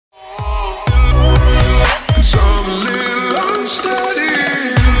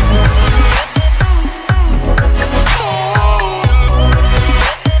steady.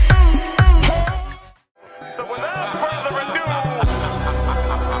 So without further ado,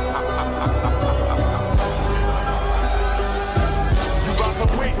 you about to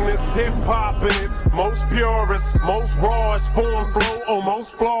witness hip hop in its most purest, most rawest form, flow,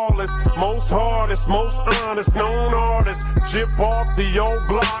 almost flawless, most hardest, most honest, known artist. Chip off the old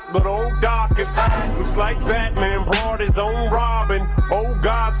block, but old darkest. Looks like Batman brought his own Robin. Oh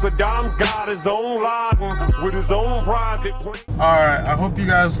God, Saddam's got his own Laden with his own private plane. Alright, I hope you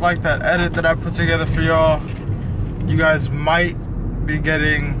guys like that edit that I put together for y'all. You guys might be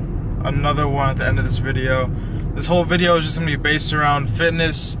getting another one at the end of this video. This whole video is just gonna be based around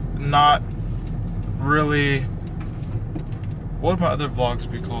fitness, not really. What would my other vlogs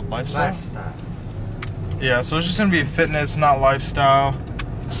be called? Lifestyle? Yeah, so it's just gonna be fitness, not lifestyle.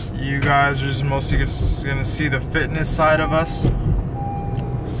 You guys are just mostly gonna see the fitness side of us.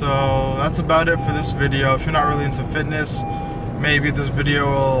 So that's about it for this video. If you're not really into fitness, maybe this video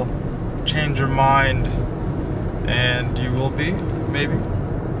will change your mind and you will be, maybe.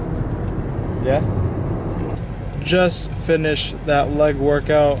 Yeah. Just finished that leg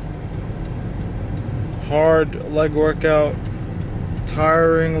workout. Hard leg workout.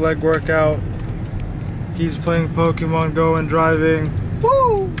 Tiring leg workout. He's playing Pokemon Go and driving.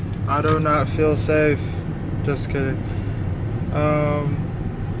 Woo! I do not feel safe. Just kidding.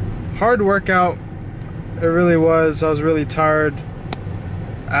 Hard workout. It really was. I was really tired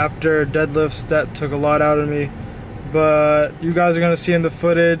after deadlifts. That took a lot out of me. But you guys are gonna see in the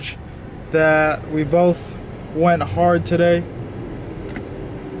footage that we both went hard today.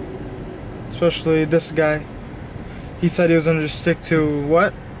 Especially this guy. He said he was gonna just stick to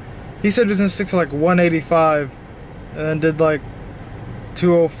what? He said he was gonna stick to like 185 and then did like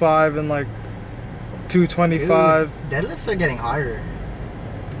 205 and like 225. Dude, deadlifts are getting harder.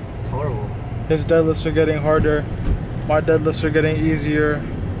 It's horrible. His deadlifts are getting harder. My deadlifts are getting easier.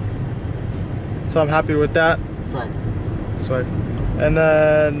 So I'm happy with that. Sweat. And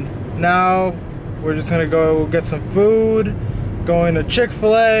then now we're just gonna go get some food. Going to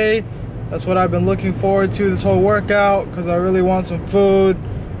Chick-fil-A. That's what I've been looking forward to this whole workout because I really want some food.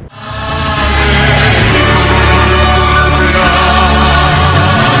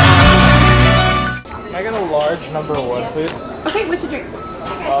 Can I get a large number one, please? Okay, what's your drink?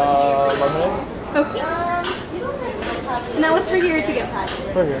 Lemonade? Okay. And that was for here to get pad.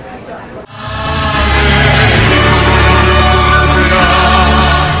 For here.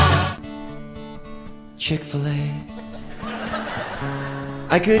 Chick-fil-A.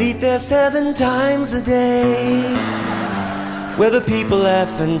 I could eat there 7 times a day, where the people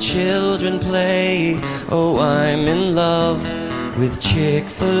laugh and children play. Oh, I'm in love with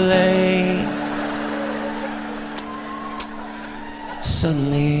Chick-fil-A.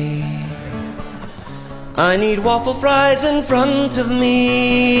 Suddenly, I need waffle fries in front of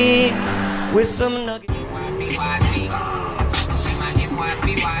me with some nuggets.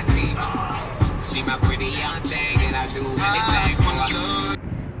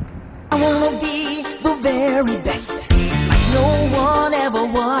 I wanna be the very best, like no one ever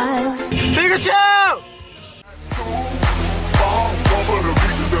was. Pikachu!